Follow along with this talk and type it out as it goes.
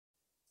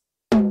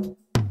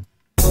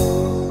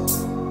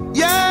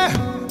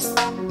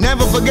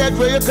forget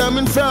where you're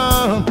coming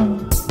from.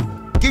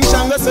 King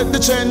Shanga set the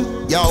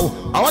trend. Yo,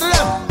 I want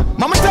them.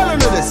 Mama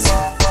telling you this.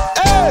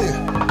 Hey,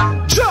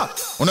 Jack.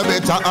 Wanna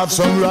better have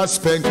some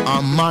respect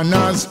and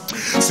manners.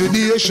 See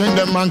the Asian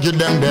them and give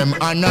them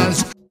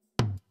honors.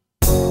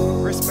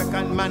 Respect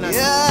and manners.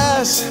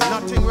 Yes.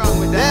 Nothing wrong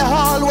with that. They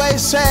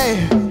always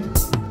say,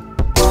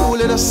 two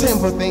little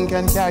simple thing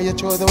can carry you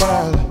through the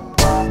world.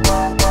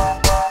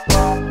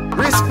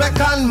 Respect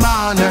and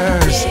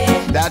manners,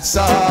 that's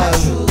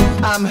all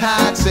I'm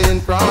asking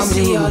from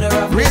you.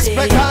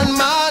 Respect and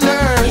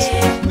manners,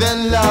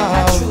 then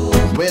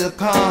love will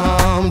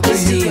come to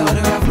you.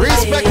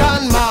 Respect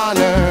and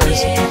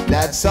manners,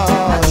 that's all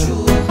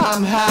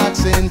I'm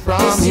asking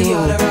from you.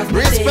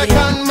 Respect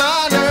and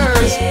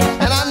manners,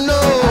 and I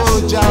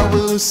know Jah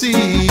will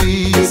see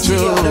you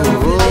through.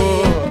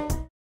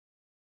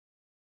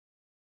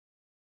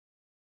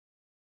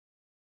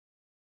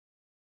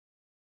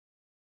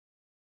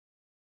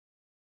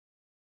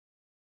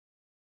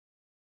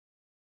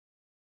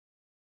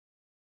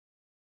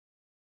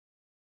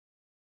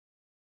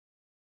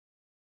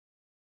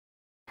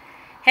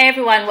 Hey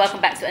everyone,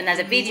 welcome back to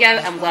another video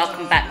and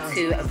welcome back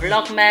to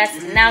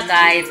Vlogmas. Now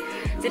guys,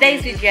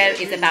 today's video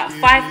is about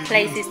 5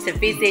 places to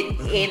visit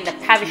in the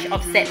parish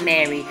of St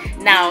Mary.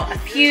 Now a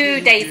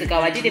few days ago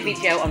I did a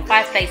video on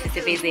 5 places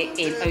to visit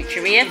in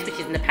Ocherius, which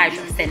is in the parish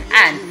of St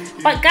Anne.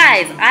 But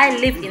guys, I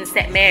live in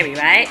St Mary,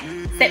 right?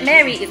 St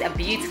Mary is a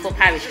beautiful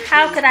parish.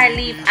 How could I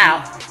leave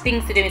out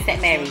things to do in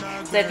St Mary?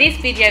 So this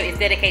video is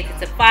dedicated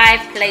to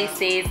 5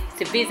 places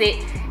to visit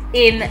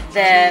in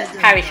the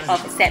parish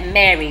of St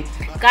Mary.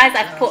 Guys,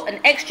 I've put an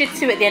extra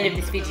 2 at the end of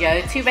this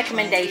video, 2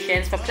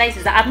 recommendations for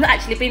places that I've not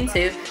actually been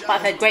to, but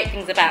I've heard great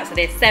things about, so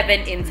there's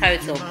 7 in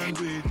total.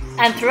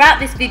 And throughout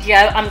this video,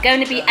 I'm going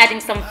to be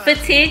adding some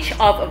footage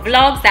of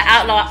vlogs that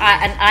Outlaw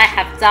and I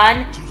have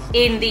done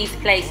in these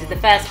places, the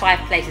first 5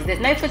 places.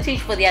 There's no footage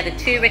for the other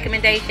 2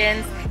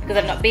 recommendations because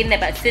I've not been there,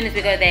 but as soon as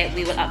we go there,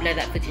 we will upload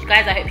that footage.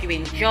 Guys, I hope you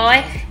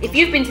enjoy. If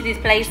you've been to these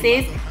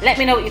places, let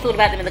me know what you thought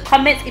about them in the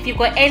comments. If you've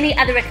got any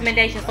other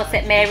recommendations for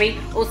St Mary,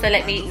 also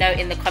let me know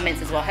in the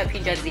comments as well. Hope you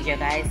enjoyed the video,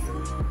 guys.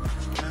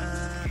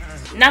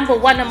 Number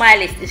 1 on my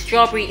list is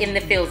Strawberry in the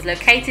Fields,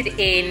 located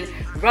in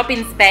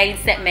Robins Bay,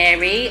 St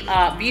Mary.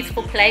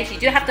 Beautiful place. You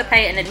do have to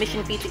pay an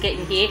admission fee to get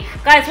in here.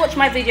 Guys, watch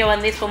my video on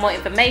this for more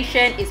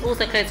information. It's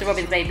also close to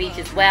Robins Bay Beach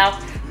as well.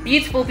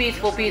 Beautiful,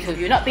 beautiful, beautiful. If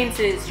you've not been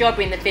to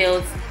Strawberry in the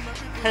Fields,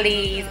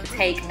 please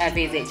take a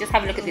visit. Just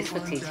have a look at this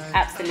footage.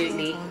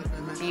 Absolutely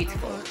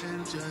beautiful.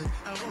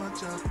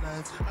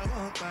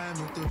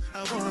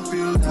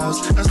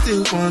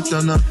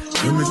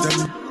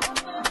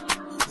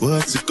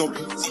 What's it go?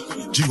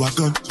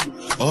 G-Wagon,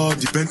 all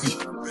the Bentley.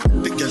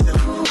 The girl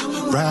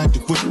ride the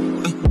whip,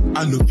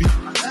 I know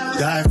people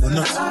die for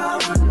nothing.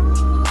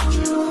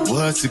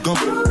 What's it go?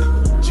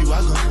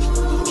 G-Wagon,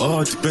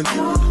 all the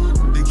Bentley.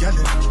 The girl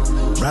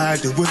ride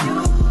the whip,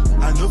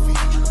 I know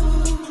people.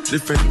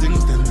 Different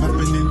things that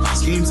happening,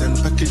 schemes and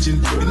packaging.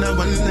 In a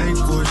one night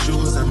 4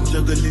 shows, I'm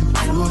juggling.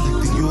 Flow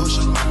like the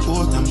ocean,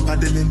 port, I'm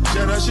paddling.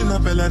 Sharashina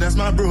Bella, that's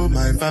my bro,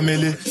 my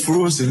family.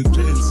 Frozen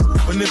traits.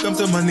 When it comes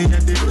to money, I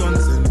did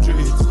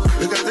concentrate.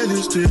 Look at the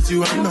straight,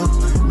 you are not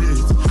my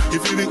mate.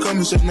 If you become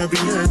a chef, never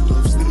head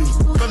of state.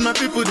 But my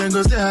people then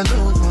go say, I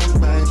don't want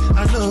buy,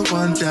 I don't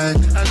want die,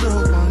 I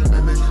don't want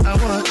baby, I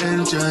want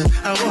enjoy,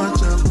 I want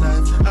job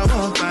life, I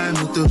want buy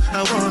motor,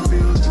 I want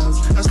build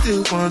house, I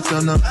still want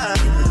turn up.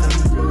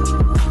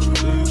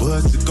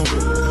 What's it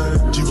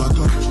going?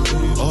 G-Wagon,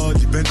 all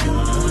the Bentley,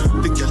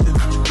 the girl,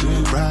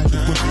 ride the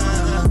whip,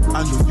 I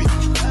know it,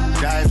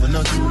 die for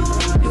nothing.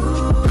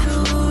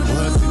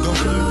 What's it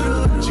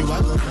going?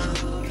 G-Wagon.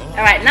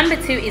 Alright, number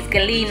 2 is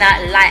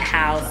Galena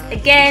Lighthouse.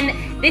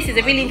 Again, this is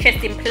a really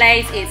interesting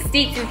place. It's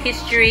steeped in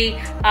history.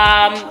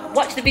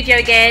 Watch the video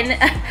again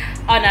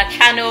on our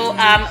channel.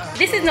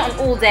 This is not an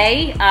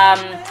all-day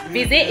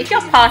visit. If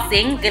you're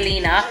passing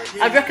Galena,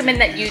 I'd recommend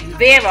that you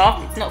veer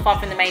off. It's not far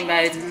from the main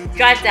road.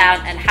 Drive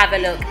down and have a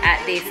look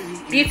at this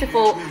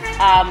beautiful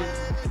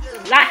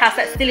lighthouse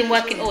that's still in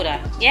working order.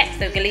 Yeah,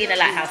 so Galena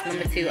Lighthouse,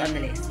 number 2 on the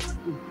list.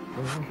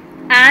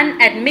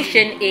 And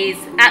admission is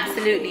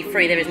absolutely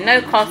free. There is no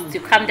cost to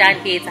come down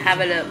here to have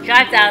a look.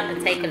 Drive down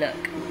and take a look.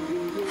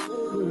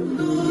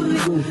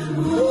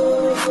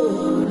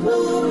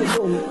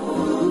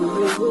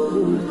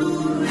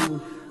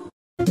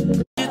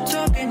 You're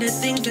talking the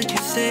things that you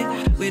say,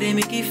 where they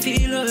make you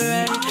feel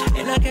alright.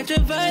 And I catch a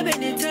vibe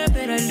anytime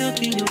that I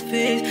look in your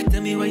face.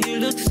 Tell me why you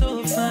look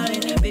so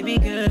fine, baby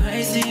girl,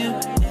 I see you.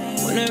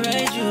 Wanna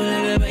ride you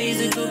like a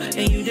bicycle,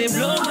 and you they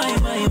blow my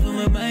mind from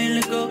a mile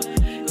ago.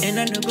 And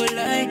I don't go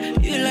lie,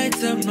 you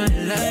light up my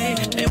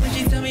life. And when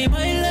she tell me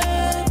my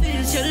love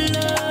is your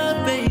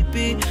love,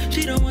 baby,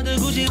 she don't want the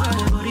Gucci,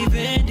 but the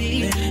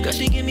Fendi. Cause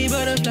she give me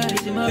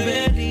butterflies in my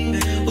belly.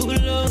 Oh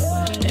Lord,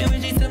 and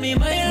when she tell me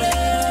my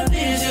love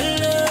is your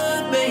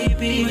love,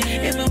 baby,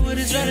 if my wood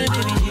is running,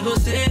 baby, she gon'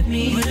 save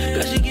me.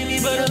 Cause she give me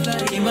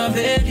butterflies in my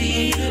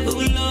belly. Oh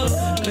Lord,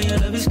 girl, your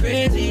love is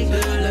crazy,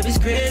 girl, your love is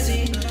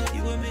crazy.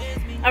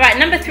 Alright,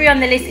 number 3 on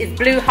the list is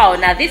Blue Hole.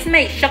 Now this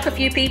may shock a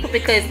few people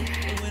because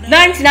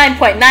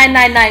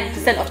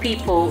 99.999% of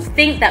people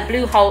think that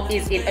Blue Hole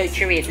is in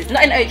Ocho Rios. It's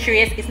not in Ocho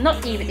Rios. It's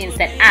not even in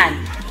St. Anne.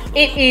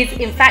 It is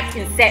in fact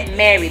in St.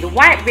 Mary. The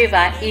White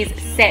River is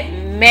St.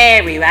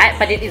 Mary, right?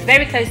 But it is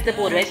very close to the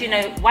border. As you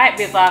know, White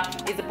River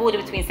is the border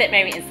between St.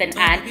 Mary and St.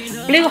 Anne.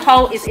 Blue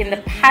Hole is in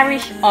the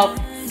parish of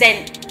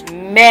St.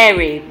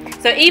 Mary.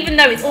 So even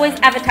though it's always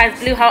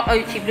advertised Blue Hole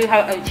Ochi, Blue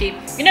Hole Ochi,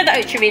 you know that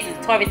Ocho Rios is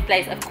a tourist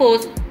place. Of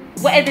course,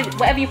 whatever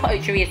you put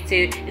Ocho Rios to,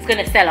 it's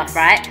going to sell off,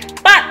 right?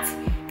 But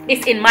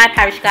it's in my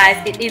parish, guys.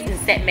 It is in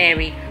St.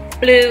 Mary.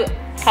 Blue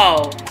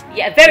Hole.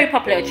 Yeah, a very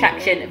popular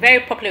attraction. Very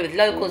popular with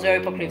locals,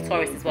 very popular with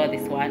tourists as well,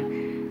 this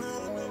one.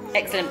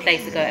 Excellent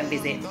place to go and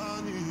visit.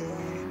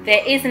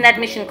 There is an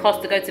admission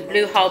cost to go to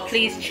Blue Hole.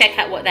 Please check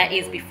out what that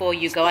is before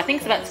you go. I think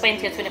it's about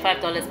 $20 or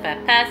 $25 per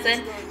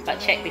person, but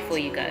check before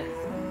you go.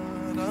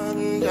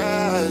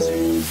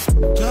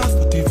 Just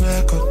for the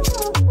record.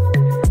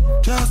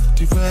 Just for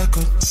the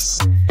record.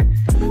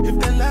 If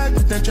they like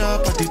the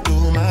job at the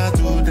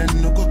tomato,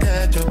 then no go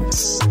catch up.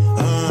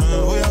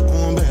 Oh, yeah,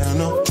 come bear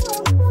no.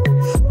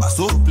 But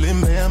so play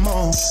me a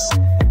mouse.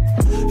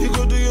 You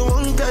go do you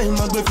one time,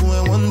 I go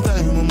for one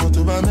time, I'm not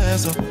to buy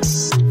mess up.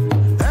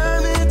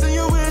 Anything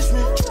you wish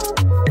me,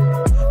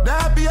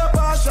 that be a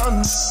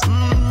passion.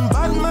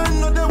 Bad man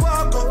no they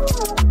walk up,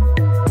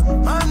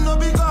 man no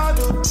be God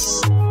up.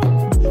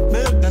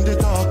 Make them they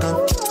talk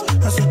up,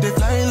 I should they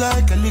fly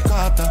like a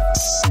helicopter.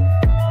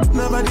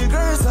 Nobody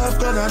girls have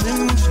got an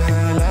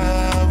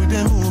inshallah with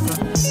them over.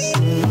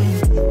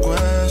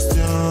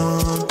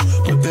 Question,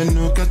 but then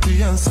no get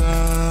the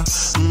answer.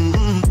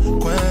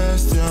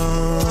 Question,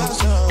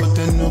 but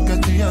then no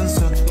get the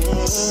answer.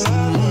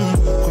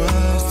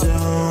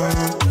 Question,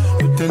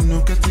 but then no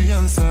get the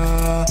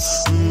answer.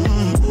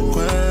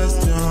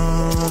 Question,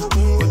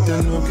 but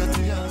then no get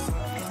the answer.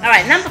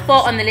 Alright, number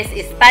 4 on the list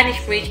is Spanish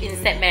Bridge in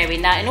St. Mary.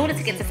 Now, in order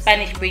to get to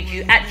Spanish Bridge,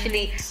 you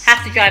actually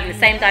have to drive in the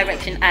same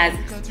direction as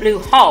Blue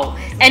Hole.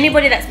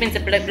 Anybody that's been to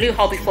Blue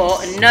Hole before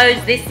knows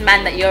this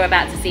man that you're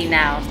about to see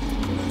now.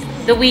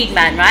 The weed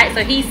man, right?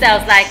 So he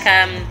sells like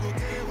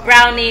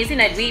brownies, you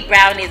know, weed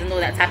brownies and all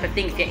that type of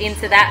thing if you're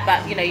into that.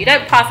 But, you know, you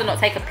don't pass and not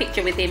take a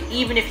picture with him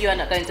even if you are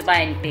not going to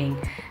buy anything.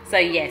 So,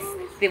 yes,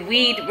 the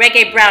weed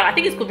reggae brown, I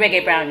think it's called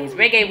reggae brownies.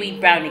 Reggae weed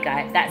brownie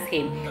guy, that's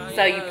him.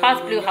 So you pass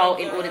Blue Hole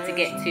in order to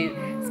get to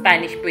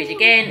Spanish Bridge.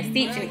 Again,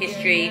 steeped in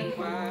history,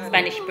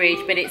 Spanish Bridge,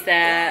 but it's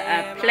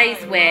a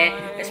place where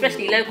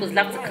especially locals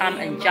love to come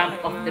and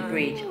jump off the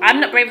bridge. I'm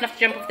not brave enough to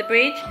jump off the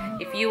bridge.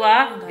 If you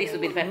are, this will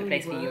be the perfect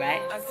place for you,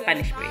 right?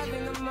 Spanish Bridge.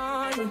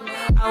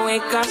 I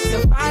wake up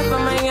to 5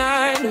 on my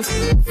eyes.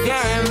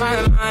 Fear in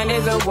my mind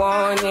is a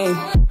warning.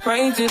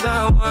 Pray to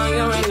the one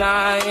you're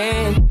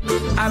relying.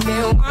 I've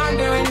been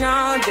wandering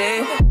all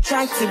day,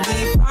 tried to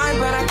be fine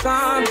but I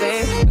can't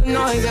be. The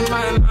noise in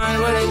my mind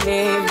wouldn't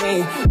leave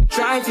me.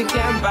 Trying to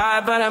get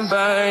by but I'm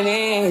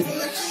burning.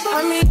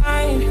 I'm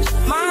behind,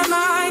 my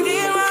mind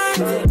is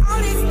right.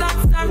 All these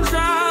thoughts I'm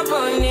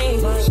troubling.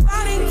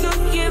 Starting to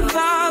give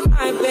up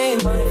my pain.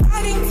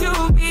 Starting to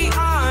be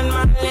on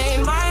my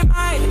lane. My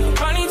mind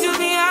running to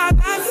the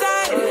other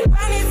side.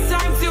 When it's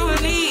time to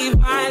leave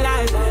my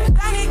life,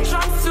 then it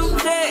tries to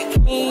take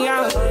me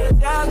out.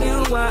 Tell you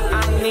what I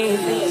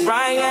need,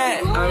 right?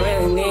 Yeah, I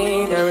really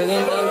need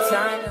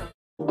time.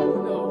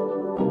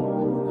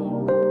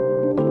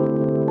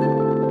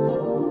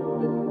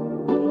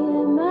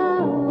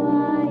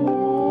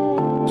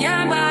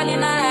 Yeah, ball in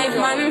a life,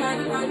 man.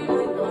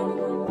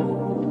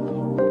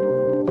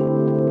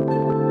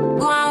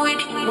 Go on with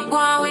it, go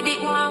on with it,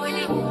 go on with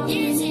it.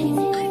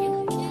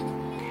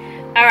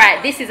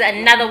 Alright, this is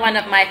another one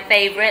of my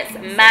favorites,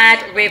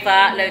 Mad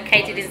River,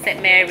 located in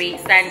St. Mary,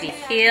 Sandy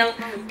Hill.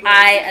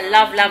 I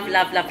love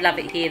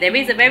it here. There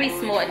is a very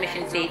small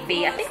admission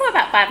fee. I think it was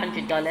about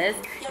 $500.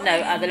 You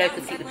know, the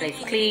locals keep the place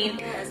clean.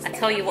 I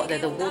tell you what though,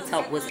 the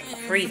water was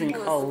freezing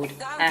cold,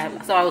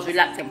 so I was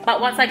reluctant.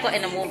 But once I got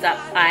in and warmed up,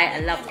 I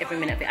loved every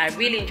minute of it. I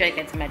really enjoyed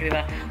going to Mad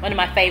River, one of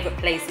my favorite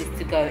places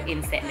to go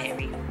in St.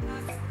 Mary.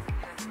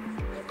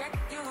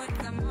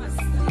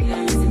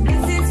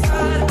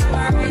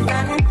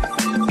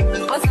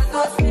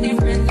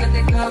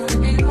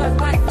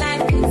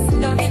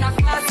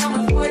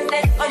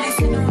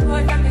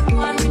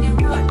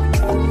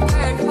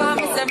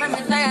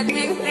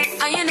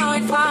 And you know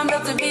it formed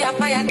up to be a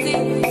fire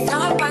thing.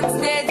 Now up on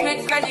stage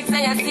with credits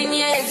and you sing,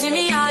 yeah,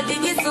 Jimmy, all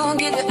did you soon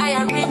get the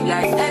higher ring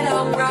like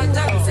hello,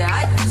 brother. Say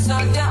I just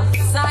shut up,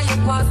 saw you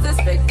post the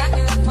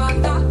spectacular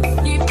photo.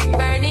 Keep it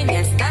burning,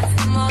 yes, that's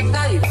the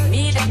motto. If you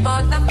need a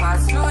butter,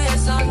 pass through your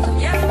son.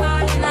 Yeah,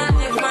 all in a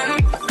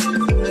different.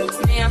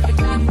 Me up to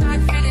come back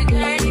for the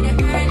dirty, the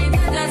burning, the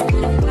dust,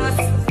 the plus.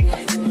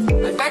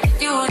 But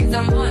gratitude is a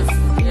must.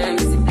 Yeah,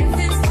 this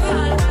is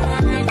all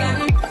American.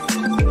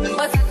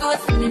 What's the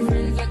toast for the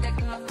friends with the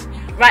club?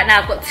 Right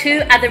now I've got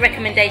two other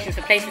recommendations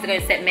for places to go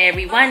in St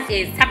Mary. One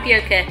is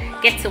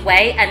Tapioca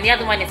Getaway and the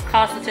other one is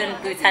Castleton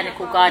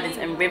Botanical Gardens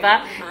and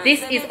River.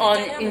 This is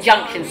in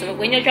Junction, so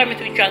when you're driving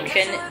through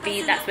Junction,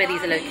 that's where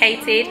these are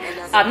located.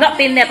 I've not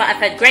been there, but I've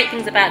heard great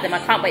things about them. I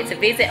can't wait to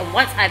visit, and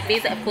once I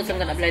visit, of course, I'm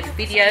going to upload the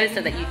videos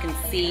so that you can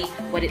see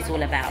what it's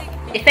all about.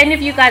 If any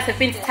of you guys have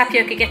been to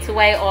Tapioca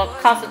Getaway or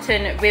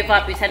Castleton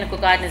River Botanical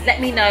Gardens,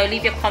 let me know.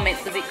 Leave your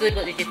comments. Was it good?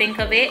 What did you think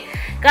of it?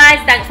 Guys,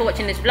 thanks for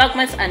watching this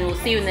Vlogmas, and we'll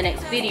see you in the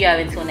next video.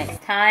 Until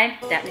next time,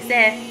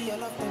 datmisehtv.